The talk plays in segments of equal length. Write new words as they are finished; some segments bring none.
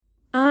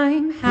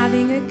I'm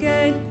having a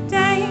good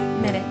day,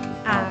 minute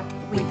a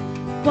week.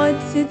 What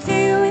to do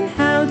and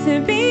how to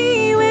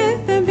be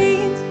with the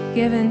beat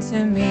given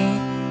to me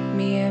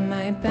and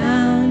my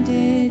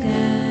bounded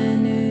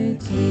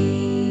energy.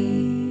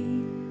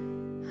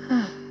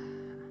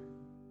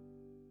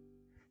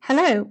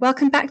 Hello,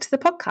 welcome back to the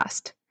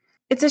podcast.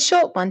 It's a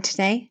short one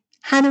today.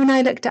 Hannah and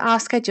I looked at our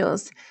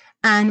schedules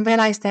and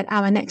realised that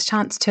our next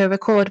chance to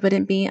record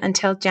wouldn't be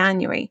until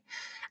January.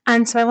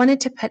 And so I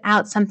wanted to put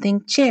out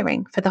something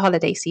cheering for the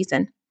holiday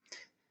season.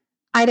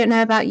 I don't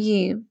know about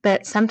you,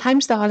 but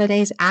sometimes the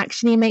holidays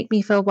actually make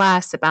me feel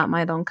worse about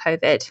my long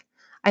COVID.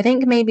 I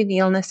think maybe the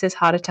illness is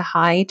harder to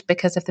hide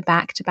because of the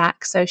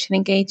back-to-back social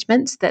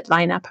engagements that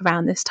line up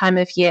around this time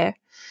of year.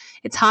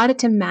 It's harder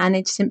to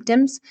manage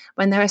symptoms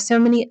when there are so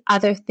many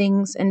other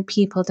things and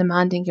people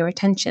demanding your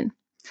attention.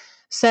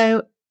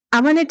 So I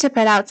wanted to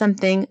put out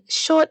something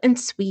short and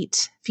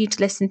sweet for you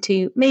to listen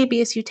to, maybe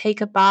as you take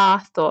a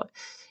bath or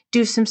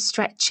do some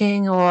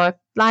stretching or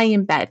lie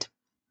in bed.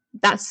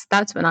 That's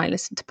when I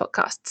listen to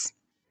podcasts.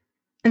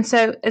 And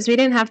so, as we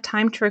didn't have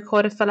time to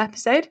record a full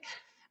episode,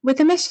 with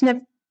the mission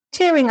of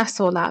cheering us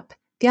all up,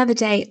 the other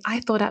day I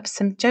thought up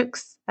some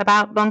jokes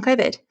about long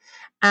COVID.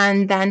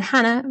 And then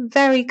Hannah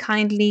very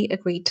kindly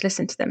agreed to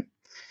listen to them.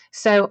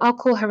 So I'll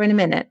call her in a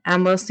minute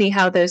and we'll see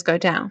how those go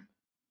down.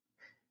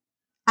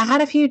 I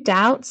had a few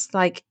doubts,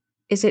 like,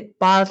 is it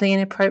wildly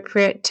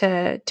inappropriate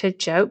to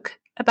joke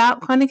about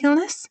chronic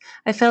illness?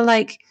 I feel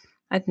like,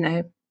 I don't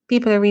know,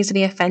 people are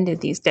easily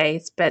offended these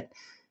days, but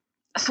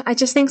I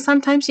just think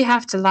sometimes you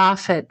have to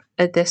laugh at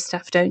this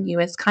stuff, don't you?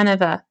 It's kind of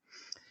a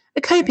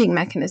coping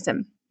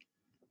mechanism.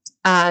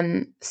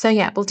 So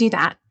yeah, we'll do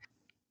that.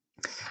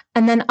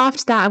 And then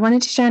after that, I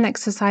wanted to share an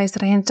exercise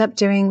that I ended up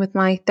doing with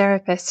my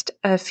therapist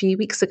a few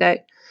weeks ago.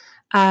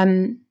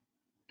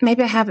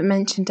 Maybe I haven't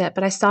mentioned it,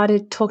 but I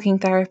started talking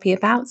therapy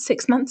about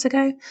 6 months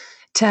ago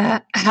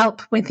to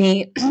help with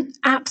the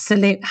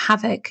absolute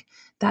havoc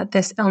that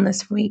this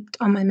illness wreaked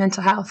on my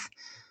mental health.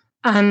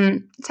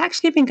 It's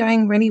actually been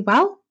going really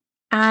well,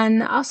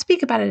 and I'll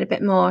speak about it a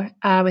bit more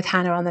with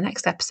Hannah on the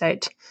next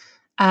episode.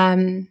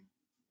 Okay,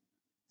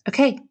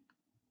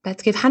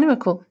 let's give Hannah a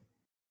call.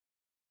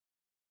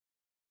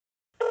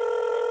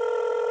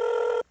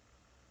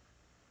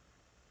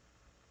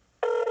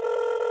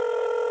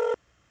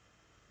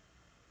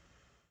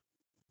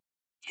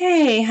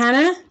 Hey,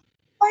 Hannah.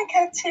 Hi,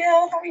 Katia.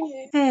 How are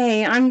you?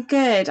 Hey, I'm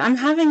good. I'm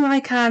having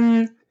my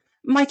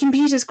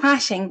computer's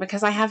crashing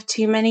because I have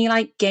too many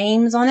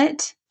games on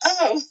it.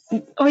 Oh.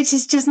 Which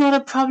is just not a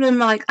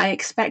problem I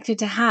expected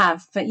to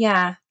have. But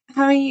yeah,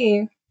 how are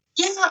you?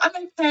 Yeah,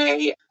 I'm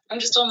okay. I'm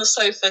just on the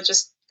sofa,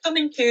 just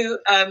coming to.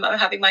 I'm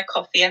having my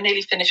coffee. I'm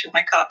nearly finished with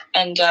my cup,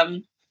 and I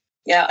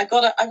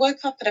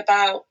woke up at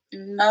about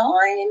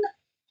 9,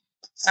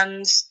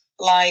 and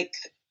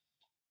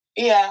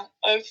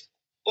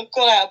I've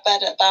got out of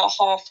bed at about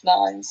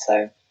 9:30.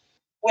 So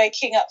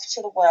waking up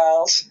to the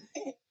world.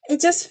 It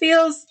just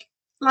feels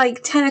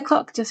like 10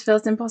 o'clock just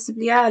feels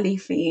impossibly early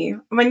for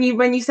you. When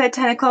you said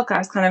 10 o'clock, I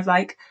was kind of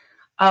like,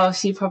 oh,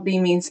 she probably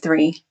means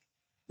 3.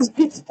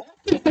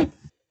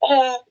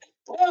 Well,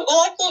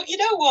 I thought, you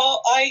know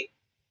what,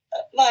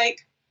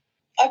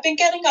 I've been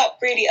getting up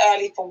really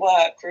early for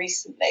work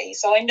recently,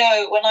 so I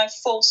know when I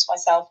force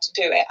myself to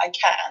do it, I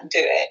can do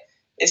it.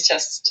 It's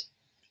just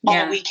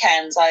on the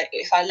weekends,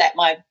 if I let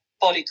my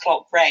body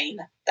clock reign,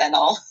 then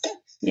I'll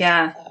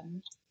get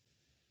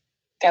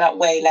up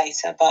way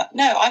later. But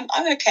no,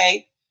 I'm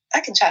okay. I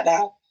can chat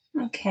now.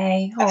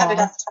 Okay. I have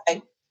enough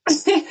time.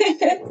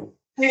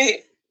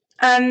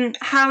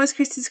 How was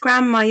Chris's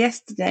grandma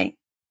yesterday?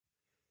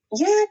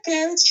 Yeah,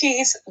 good.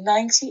 She's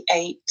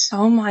 98.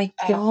 Oh my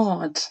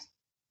God.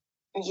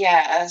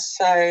 Yeah,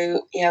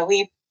 so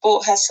we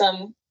bought her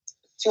some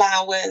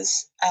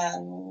flowers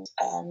and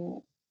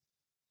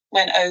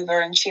went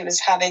over, and she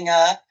was having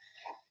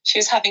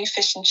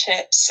fish and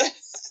chips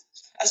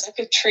as like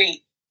a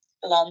treat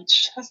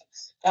lunch.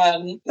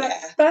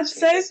 That's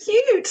so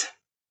cute.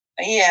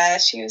 Yeah,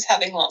 she was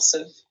having lots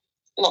of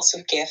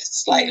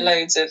gifts,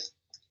 loads of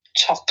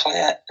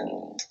chocolate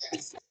and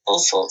all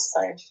sorts.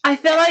 So I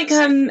feel like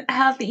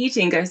healthy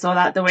eating goes all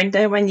out the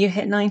window when you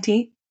hit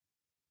 90.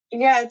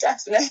 Yeah,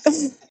 definitely.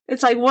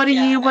 It's like, what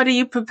are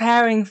you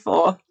preparing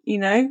for? You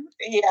know?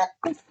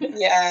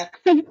 Yeah.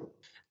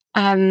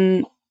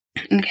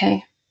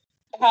 Okay.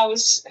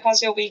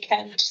 How's your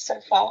weekend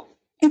so far?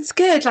 It's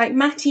good. Like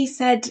Matty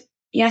said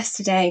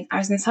yesterday, I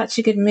was in such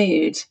a good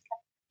mood.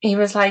 He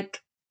was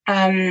like,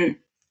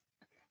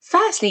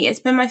 firstly, it's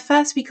been my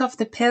first week off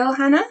the pill,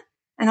 Hannah,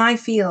 and I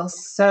feel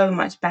so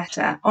much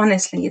better.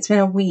 Honestly, it's been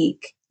a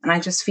week, and I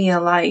just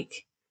feel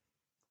like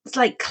it's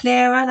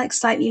clearer,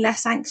 slightly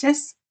less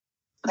anxious.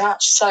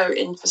 That's so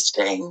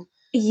interesting.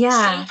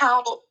 Yeah. See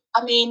how,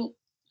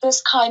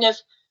 this kind of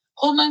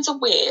hormones are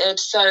weird,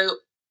 so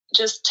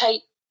just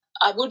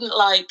I wouldn't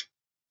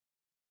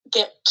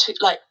get to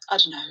I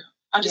don't know.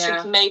 I'm just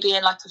thinking maybe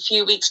in a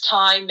few weeks'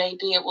 time,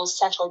 maybe it will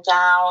settle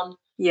down.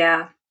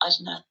 Yeah. I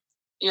don't know.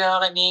 You know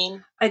what I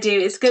mean? I do.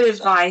 It's good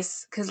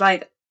advice because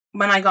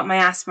when I got my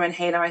asthma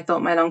inhaler, I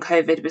thought my long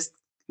COVID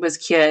was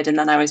cured, and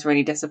then I was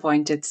really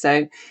disappointed.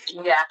 So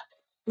yeah,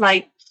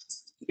 like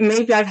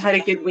maybe I've had a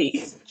good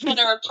week. Kind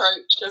of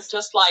approach of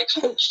just like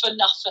hope for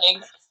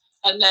nothing,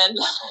 and then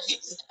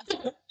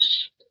like,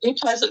 be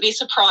pleasantly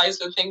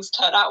surprised when things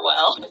turn out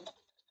well.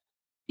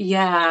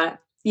 Yeah.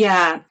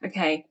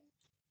 Okay.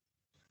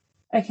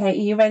 Are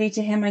you ready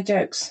to hear my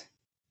jokes?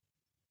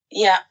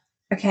 Yeah.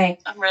 Okay.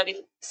 I'm ready.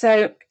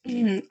 So,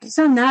 I'm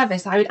so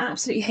nervous. I would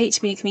absolutely hate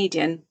to be a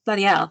comedian.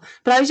 Bloody hell.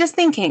 But I was just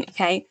thinking,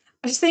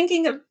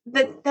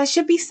 that there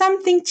should be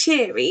something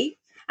cheery.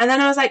 And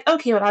then I was like,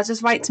 okay, well, I'll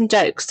just write some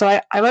jokes. So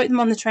I wrote them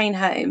on the train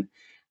home.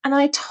 And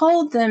I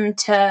told them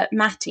to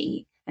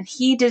Matty, and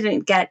he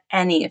didn't get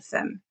any of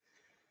them.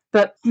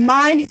 But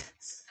my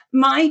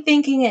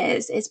thinking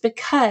is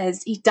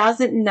because he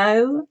doesn't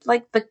know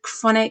like the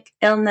chronic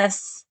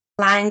illness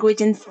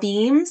language and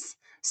themes.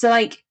 So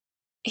like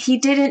he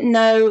didn't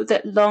know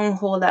that long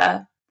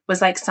hauler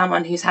was like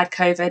someone who's had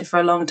COVID for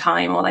a long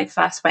time or like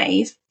first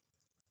wave.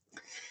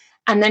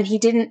 And then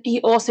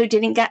he also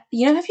didn't get, have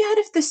you heard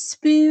of the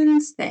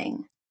spoons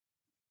thing?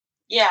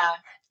 Yeah.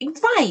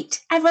 Right.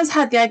 Everyone's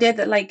had the idea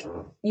that like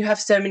you have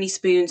so many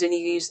spoons and you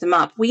use them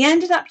up. We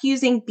ended up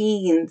using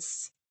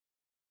beans,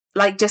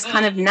 like just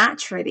kind of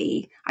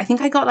naturally. I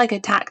think I got like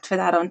attacked for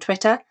that on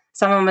Twitter.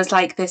 Someone was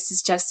like, this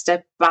is just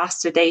a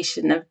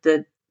bastardization of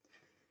the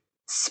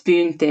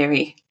spoon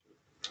theory.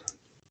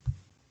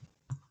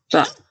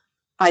 But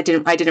I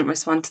didn't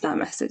respond to that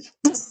message.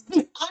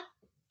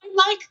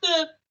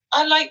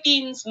 I like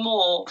beans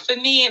more. For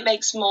me, it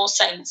makes more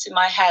sense in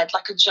my head,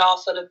 like a jar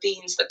full of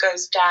beans that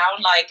goes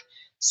down. Like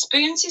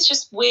spoons is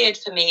just weird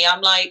for me.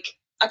 I'm like,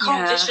 I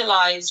can't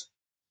visualize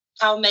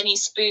how many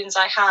spoons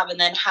I have and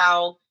then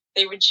how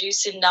they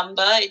reduce in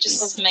number. It just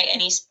doesn't make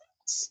any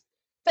sense.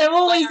 They're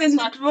always in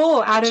the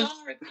drawer out of...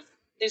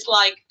 Is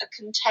like a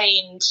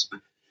contained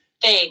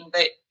thing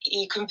that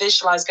you can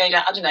visualize going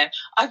down. I don't know.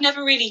 I've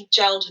never really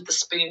gelled with the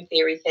spoon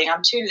theory thing.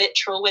 I'm too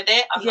literal with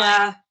it. I'm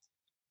like,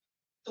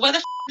 where the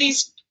f*** are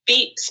these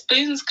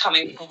spoons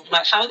coming from?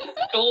 Like, how are they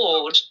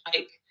stored?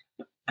 Like,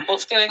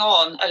 what's going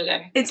on? I don't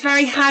know. It's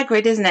very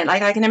Hagrid, isn't it?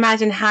 Like, I can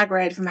imagine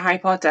Hagrid from Harry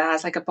Potter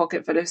has like a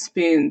pocket full of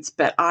spoons,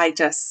 but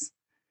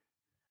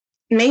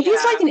maybe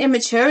it's like an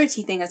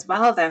immaturity thing as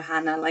well, though,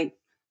 Hannah. Like,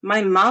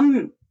 my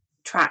mum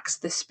tracks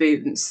the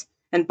spoons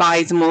and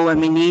buys more when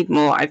we need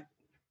more.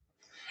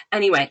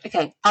 Anyway,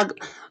 okay, I'll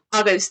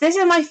go. So this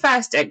is my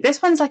first joke.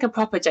 This one's like a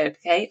proper joke,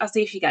 okay? I'll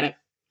see if you get it.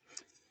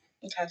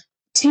 Okay.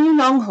 2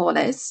 long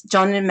haulers,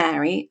 John and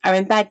Mary, are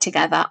in bed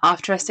together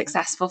after a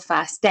successful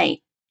first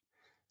date.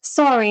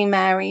 Sorry,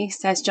 Mary,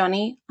 says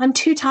Johnny. I'm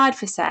too tired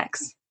for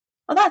sex.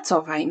 Well, that's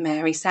all right,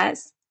 Mary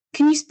says.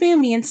 Can you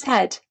spoon me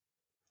instead?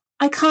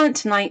 I can't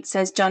tonight,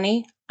 says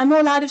Johnny. I'm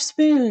all out of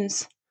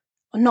spoons.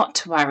 Well, not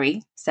to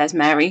worry, says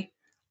Mary.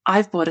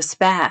 I've bought a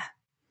spare.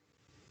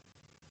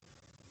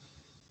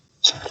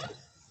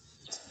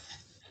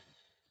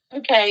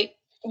 Okay.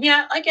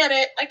 Yeah, I get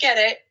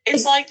it.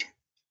 It's like,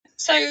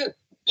 so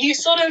you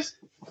sort of,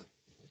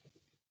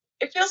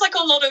 it feels like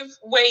a lot of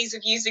ways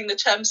of using the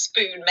term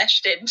spoon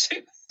meshed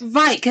into.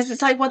 Right, because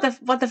it's like, what the f***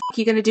 are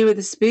you going to do with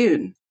a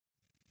spoon?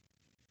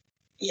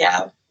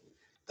 Yeah,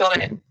 got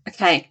it.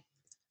 Okay.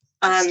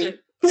 The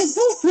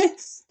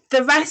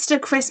rest are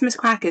Christmas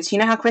crackers. You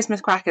know how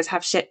Christmas crackers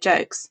have shit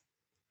jokes?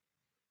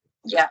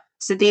 Yeah.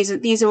 So these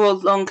are all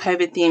long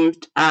COVID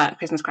themed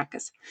Christmas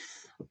crackers.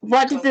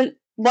 What did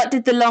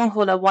the long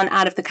hauler want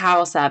out of the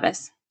carol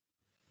service?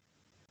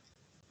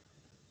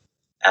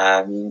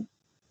 For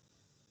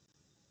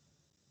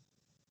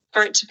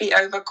it to be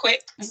over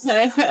quick.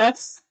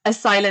 A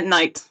silent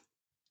night.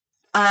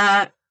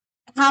 How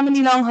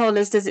many long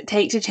haulers does it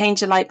take to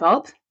change a light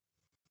bulb?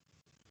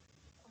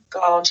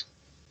 God.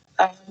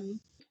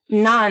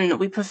 None.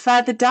 We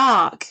prefer the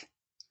dark.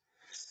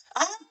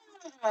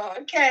 Oh,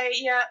 okay,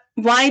 yeah.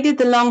 Why did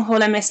the long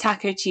hauler miss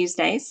Taco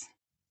Tuesdays?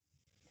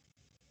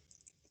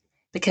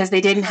 Because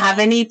they didn't have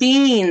any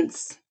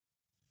beans.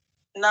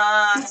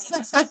 Nice.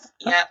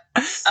 Yeah,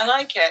 I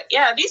like it.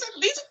 Yeah, these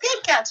are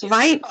good catches.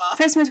 Right?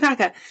 Christmas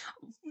cracker.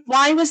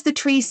 Why was the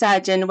tree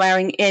surgeon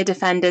wearing ear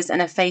defenders and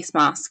a face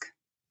mask?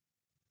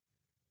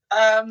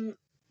 I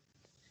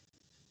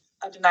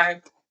don't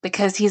know.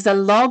 Because he's a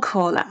log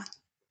hauler.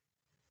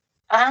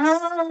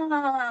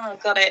 Ah,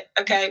 got it.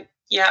 Okay,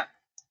 yeah.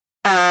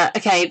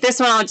 Okay, this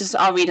one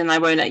I'll read and I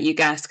won't let you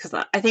guess because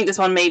I think this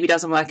one maybe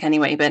doesn't work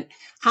anyway. But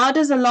how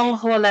does a long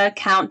hauler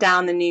count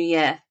down the new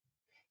year?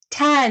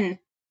 10,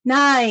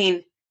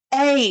 9,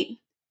 8,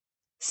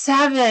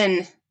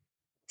 7,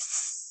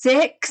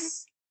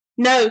 6.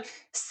 No,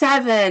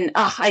 7.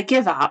 Ugh, I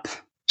give up.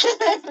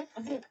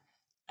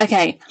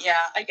 Okay.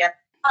 Yeah, I get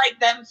like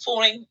them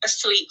falling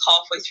asleep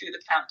halfway through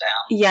the countdown.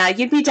 Yeah,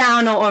 you'd be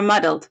down or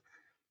muddled.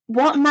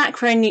 What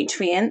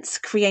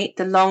macronutrients create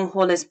the long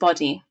hauler's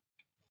body?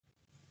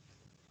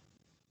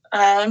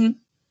 Not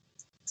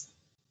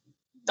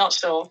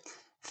sure.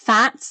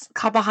 Fats,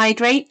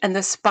 carbohydrate, and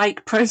the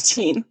spike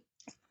protein.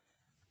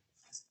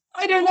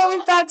 I don't know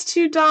if that's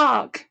too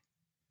dark.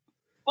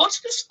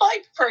 What's the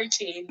spike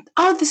protein?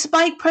 Oh, the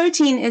spike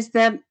protein is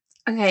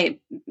okay,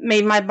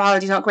 maybe my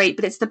biology's not great,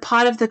 but it's the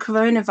part of the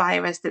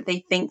coronavirus that they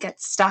think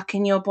gets stuck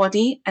in your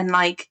body. And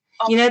like,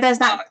 there's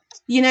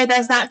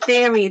that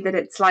theory that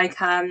it's like,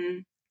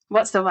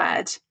 what's the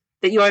word?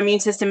 That your immune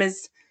system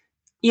is,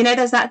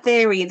 there's that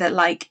theory that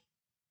like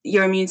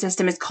your immune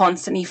system is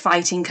constantly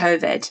fighting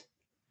COVID.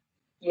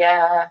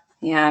 Yeah.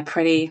 Yeah,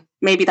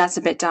 maybe that's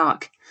a bit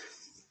dark.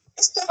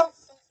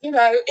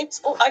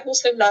 I've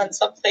also learned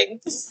something.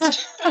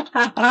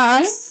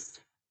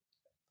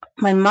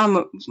 My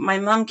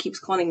mum keeps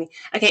calling me.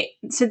 Okay,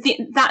 so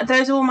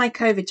those are all my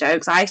COVID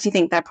jokes. I actually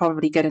think they're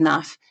probably good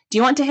enough. Do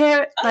you want to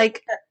hear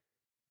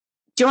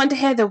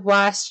the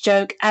worst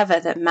joke ever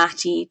that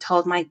Matty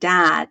told my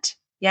dad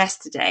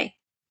yesterday?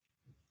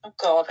 Oh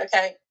God,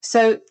 okay.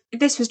 So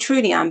this was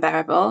truly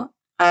unbearable,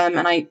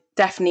 and I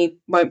definitely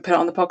won't put it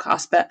on the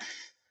podcast, but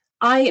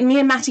me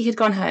and Matty had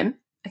gone home,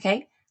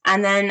 okay?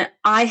 And then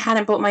I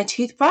hadn't bought my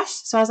toothbrush.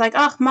 So I was like,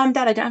 oh, Mum,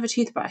 Dad, I don't have a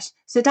toothbrush.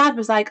 So Dad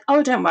was like,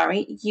 oh, don't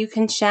worry, you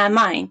can share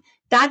mine.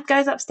 Dad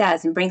goes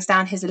upstairs and brings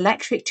down his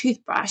electric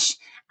toothbrush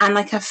and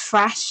like a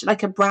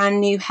brand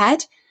new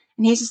head.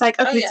 And he's just like,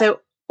 okay,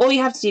 So all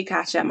you have to do,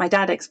 Kasia, my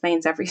dad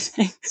explains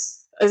everything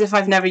as if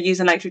I've never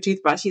used an electric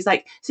toothbrush. He's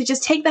like, so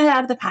just take the head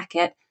out of the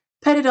packet,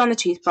 put it on the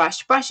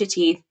toothbrush, brush your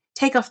teeth,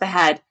 take off the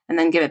head, and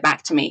then give it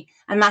back to me.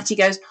 And Matty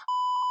goes,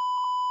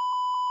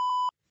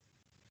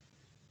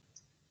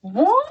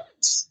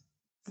 what?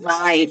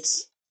 Right.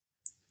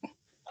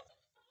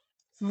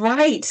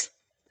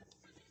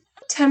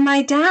 To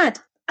my dad.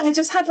 I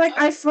just had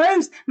I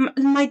froze.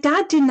 My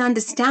dad didn't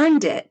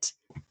understand it.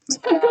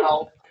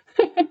 Wow.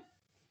 You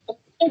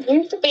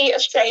need to be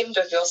ashamed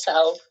of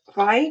yourself.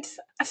 Right?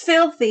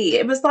 Filthy.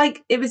 It was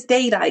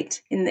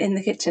daylight in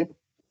the kitchen.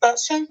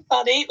 That's so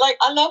funny.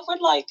 I love when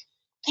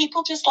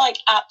people just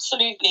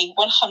absolutely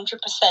 100%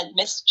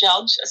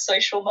 misjudge a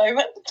social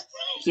moment.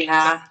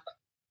 Yeah,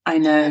 I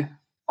know.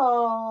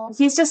 Oh.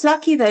 He's just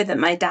lucky though that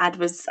my dad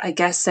was, I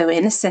guess, so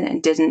innocent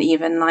and didn't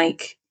even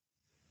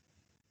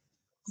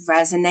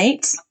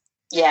resonate.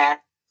 Yeah.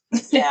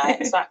 Yeah,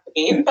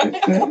 exactly.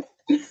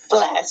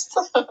 Bless.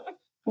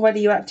 What are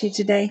you up to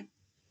today?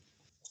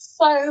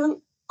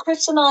 So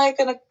Chris and I are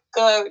going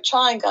to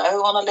try and go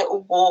on a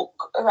little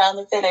walk around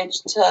the village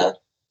to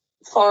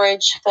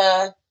forage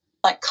for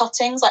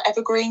cuttings,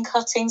 evergreen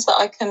cuttings that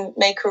I can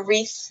make a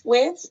wreath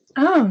with.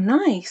 Oh,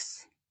 nice.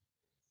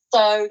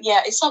 So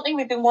yeah, it's something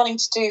we've been wanting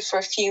to do for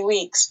a few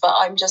weeks, but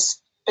I'm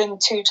just been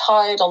too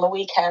tired on the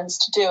weekends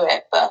to do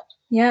it. But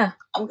yeah,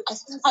 I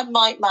think I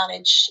might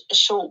manage a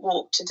short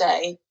walk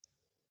today.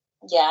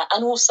 Yeah,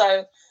 and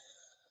also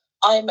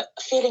I'm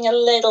feeling a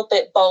little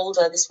bit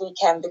bolder this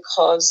weekend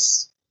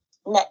because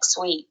next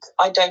week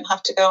I don't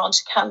have to go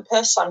onto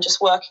campus. I'm just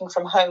working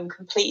from home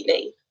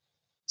completely.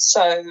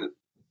 So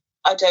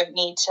I don't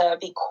need to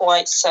be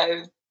quite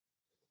so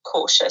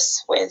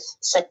cautious with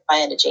saving my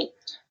energy.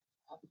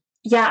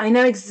 Yeah, I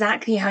know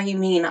exactly how you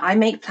mean. I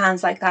make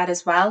plans like that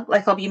as well.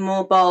 I'll be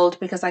more bold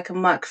because I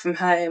can work from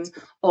home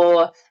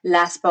or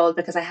less bold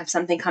because I have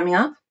something coming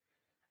up.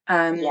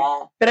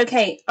 Yeah. But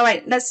okay, all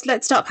right, let's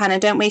stop, Hannah.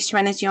 Don't waste your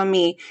energy on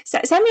me.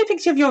 Send me a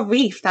picture of your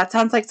wreath. That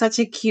sounds like such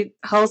a cute,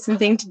 wholesome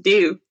thing to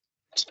do.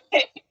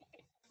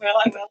 Well,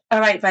 I will.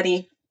 All right,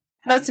 buddy.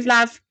 Lots of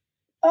love.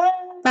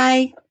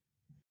 Bye.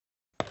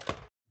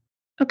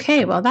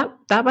 Okay, well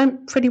that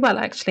went pretty well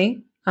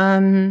actually.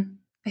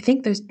 I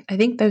think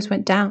those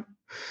went down.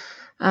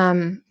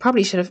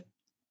 Probably should have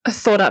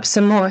thought up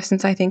some more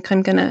since I think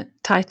I'm gonna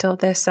title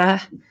this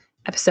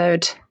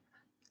episode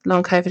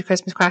 "Long COVID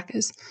Christmas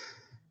Crackers."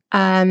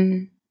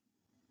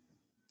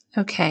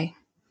 Okay.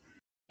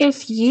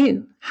 If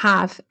you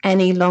have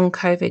any long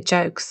COVID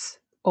jokes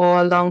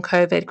or long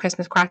COVID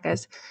Christmas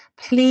crackers,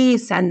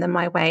 please send them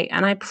my way.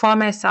 And I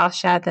promise I'll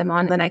share them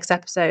on the next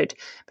episode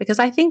because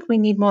I think we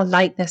need more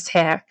lightness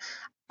here.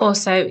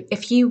 Also,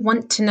 if you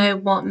want to know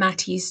what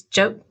Matty's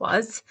joke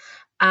was,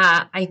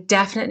 I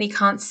definitely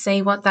can't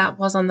say what that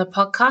was on the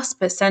podcast,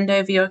 but send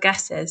over your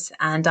guesses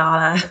and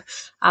I'll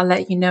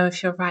let you know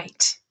if you're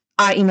right.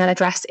 Our email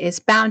address is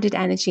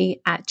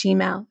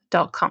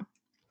boundedenergy@gmail.com.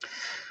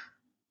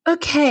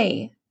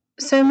 Okay,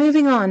 so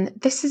moving on.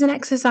 This is an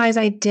exercise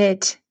I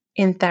did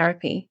in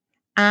therapy,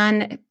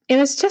 and it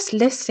was just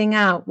listing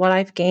out what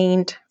I've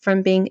gained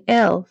from being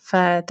ill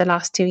for the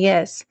last 2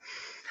 years.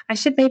 I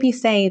should maybe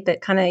say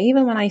that kind of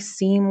even when I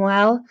seem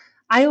well,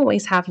 I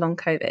always have long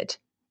COVID,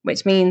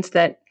 which means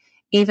that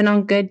even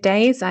on good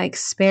days, I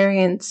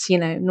experience,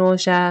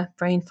 nausea,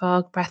 brain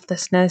fog,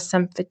 breathlessness,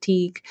 some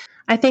fatigue.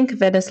 I think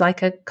of it as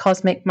like a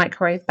cosmic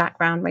microwave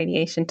background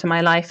radiation to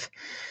my life.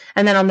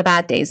 And then on the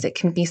bad days, it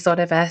can be sort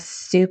of a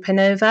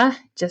supernova,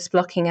 just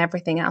blocking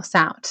everything else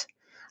out.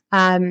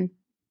 But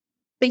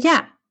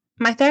yeah,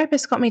 my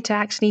therapist got me to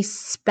actually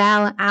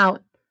spell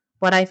out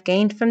what I've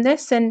gained from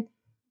this. And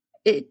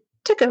it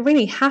took a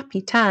really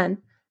happy turn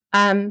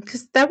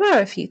because there were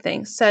a few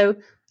things. So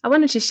I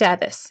wanted to share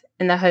this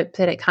in the hope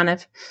that it kind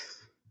of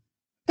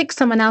picks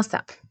someone else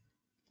up.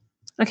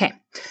 Okay.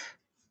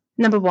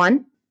 Number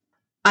 1,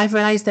 I've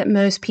realized that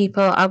most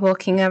people are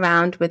walking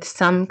around with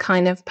some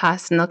kind of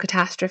personal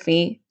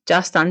catastrophe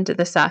just under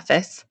the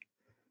surface.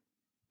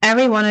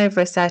 Everyone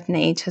over a certain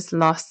age has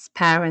lost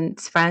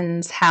parents,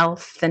 friends,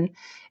 health, and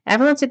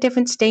everyone's at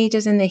different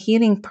stages in their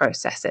healing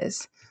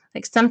processes.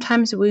 Like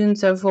sometimes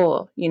wounds are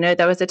raw.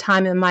 There was a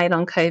time in my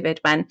long COVID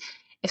when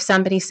if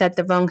somebody said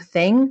the wrong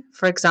thing,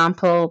 for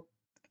example,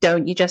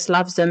 don't you just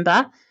love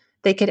Zumba,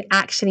 they could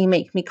actually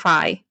make me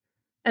cry.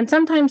 And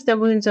sometimes the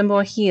wounds are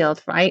more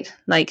healed, right?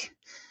 Like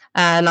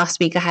last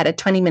week I had a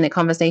 20-minute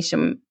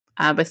conversation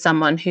with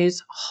someone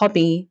whose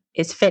hobby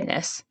is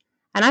fitness,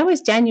 and I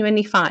was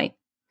genuinely fine.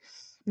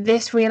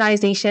 This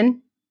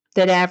realization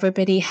that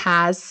everybody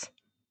has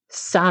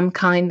some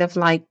kind of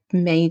like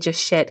major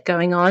shit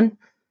going on,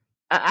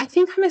 I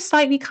think I'm a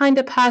slightly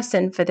kinder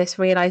person for this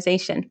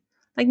realization.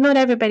 Like, not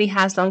everybody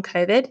has long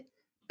COVID,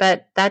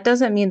 but that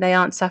doesn't mean they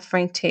aren't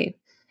suffering too.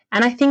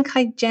 And I think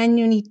I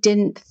genuinely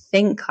didn't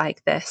think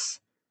like this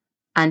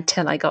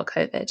until I got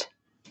COVID.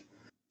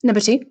 Number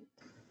 2,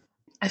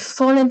 I've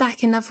fallen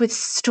back in love with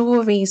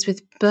stories,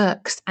 with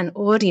books and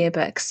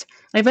audiobooks.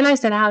 I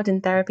realized aloud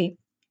in therapy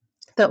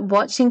that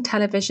watching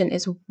television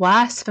is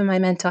worse for my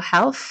mental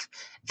health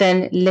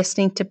than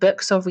listening to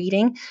books or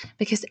reading,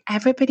 because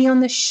everybody on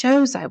the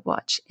shows I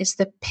watch is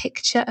the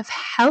picture of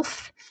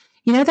health.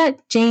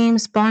 That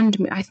James Bond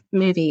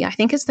movie, I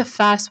think it's the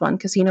first one,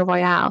 Casino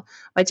Royale,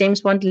 where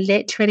James Bond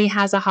literally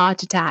has a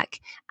heart attack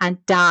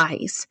and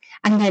dies.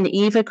 And then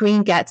Eva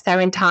Green gets there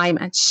in time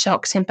and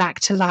shocks him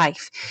back to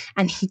life.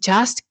 And he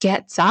just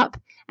gets up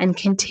and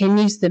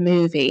continues the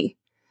movie.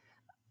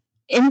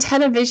 In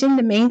television,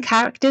 the main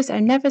characters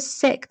are never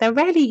sick. They're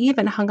rarely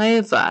even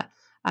hungover.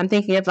 I'm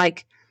thinking of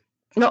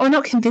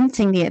not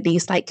convincingly at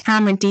least, like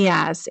Cameron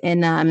Diaz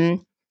in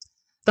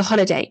The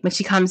Holiday, when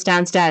she comes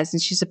downstairs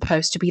and she's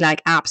supposed to be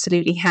like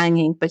absolutely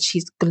hanging, but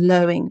she's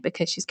glowing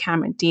because she's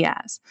Cameron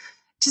Diaz.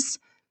 Just,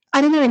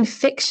 I don't know, in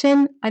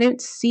fiction, I don't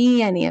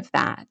see any of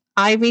that.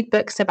 I read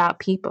books about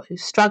people who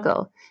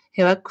struggle,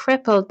 who are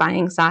crippled by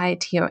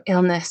anxiety or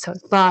illness or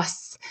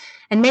loss.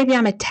 And maybe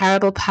I'm a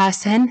terrible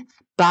person,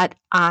 but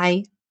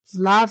I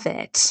love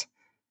it.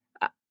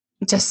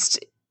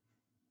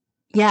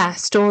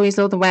 Stories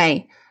all the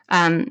way.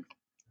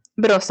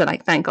 But also,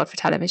 thank God for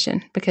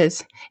television,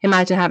 because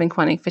imagine having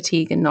chronic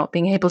fatigue and not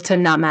being able to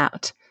numb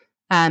out.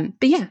 But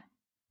yeah,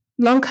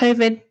 long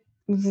COVID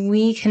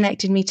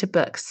reconnected me to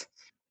books.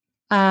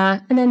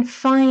 And then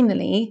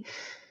finally,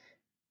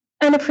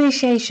 an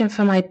appreciation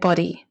for my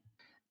body.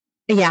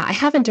 Yeah, I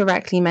haven't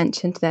directly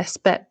mentioned this,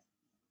 but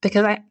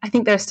because I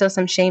think there's still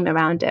some shame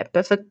around it.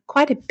 But for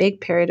quite a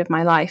big period of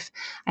my life,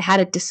 I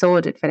had a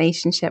disordered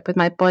relationship with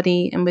my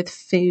body and with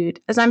food,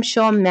 as I'm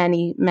sure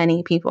many,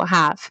 many people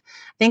have.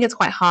 I think it's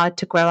quite hard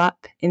to grow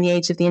up in the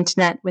age of the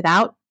internet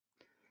without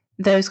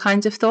those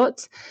kinds of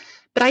thoughts.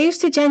 But I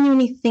used to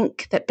genuinely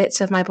think that bits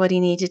of my body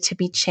needed to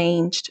be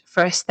changed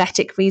for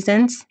aesthetic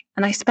reasons.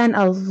 And I spent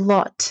a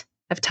lot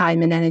of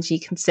time and energy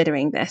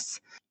considering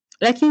this.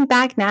 Looking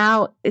back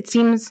now, it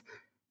seems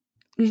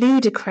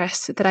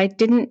ludicrous that I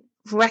didn't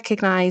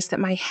recognize that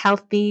my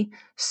healthy,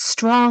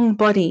 strong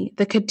body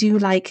that could do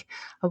like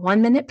a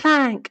 1-minute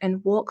plank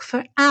and walk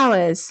for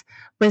hours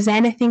was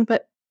anything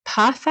but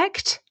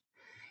perfect.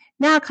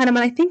 Now, kind of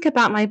when I think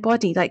about my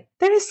body, like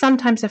there is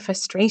sometimes a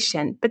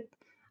frustration, but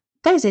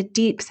there's a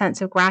deep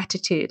sense of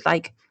gratitude.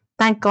 Like,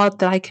 thank God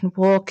that I can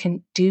walk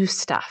and do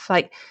stuff.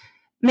 Like,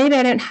 maybe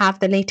I don't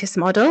have the latest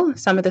model.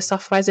 Some of the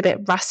software is a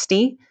bit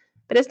rusty,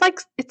 but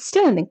it's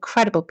still an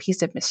incredible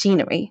piece of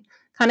machinery.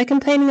 Kind of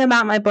complaining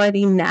about my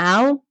body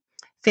now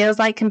feels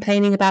like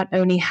complaining about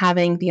only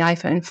having the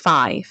iPhone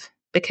 5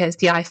 because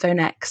the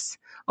iPhone X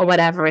or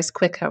whatever is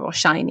quicker or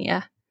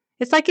shinier.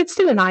 It's like it's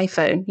still an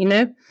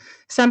iPhone,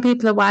 Some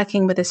people are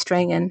working with a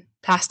string and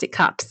plastic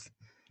cups.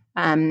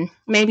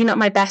 Maybe not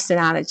my best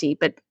analogy,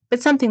 but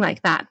something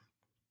like that.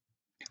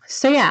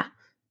 So yeah,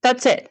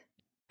 that's it.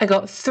 I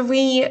got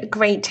 3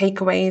 great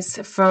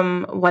takeaways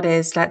from what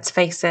is, let's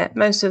face it,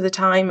 most of the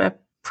time a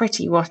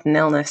pretty rotten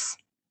illness.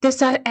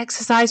 This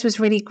exercise was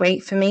really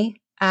great for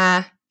me,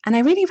 and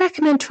I really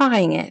recommend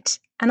trying it.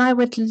 And I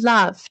would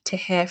love to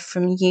hear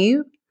from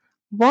you.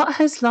 What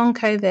has long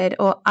COVID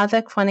or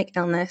other chronic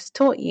illness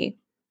taught you?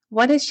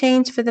 What has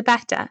changed for the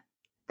better?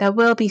 There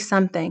will be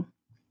something.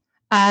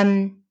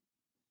 Yeah,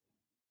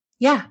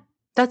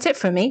 that's it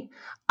from me.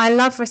 I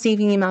love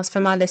receiving emails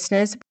from our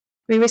listeners.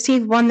 We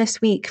received one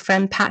this week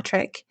from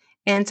Patrick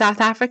in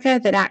South Africa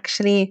that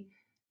actually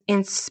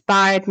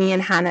inspired me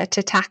and Hannah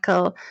to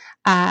tackle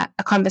a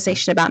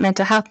conversation about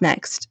mental health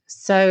next.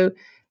 So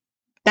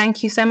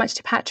thank you so much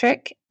to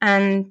Patrick,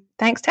 and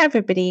thanks to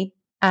everybody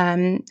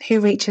who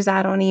reaches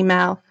out on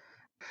email.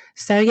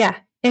 So yeah,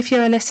 if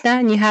you're a listener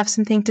and you have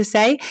something to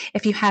say,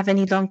 if you have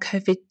any long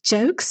COVID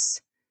jokes,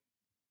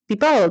 be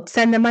bold,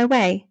 send them my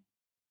way.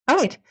 All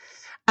right.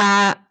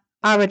 Our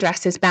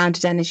address is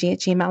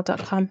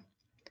boundedenergy@gmail.com.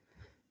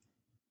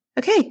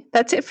 Okay,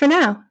 that's it for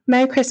now.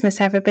 Merry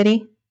Christmas,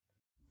 everybody.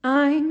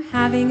 I'm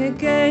having a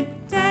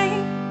good day.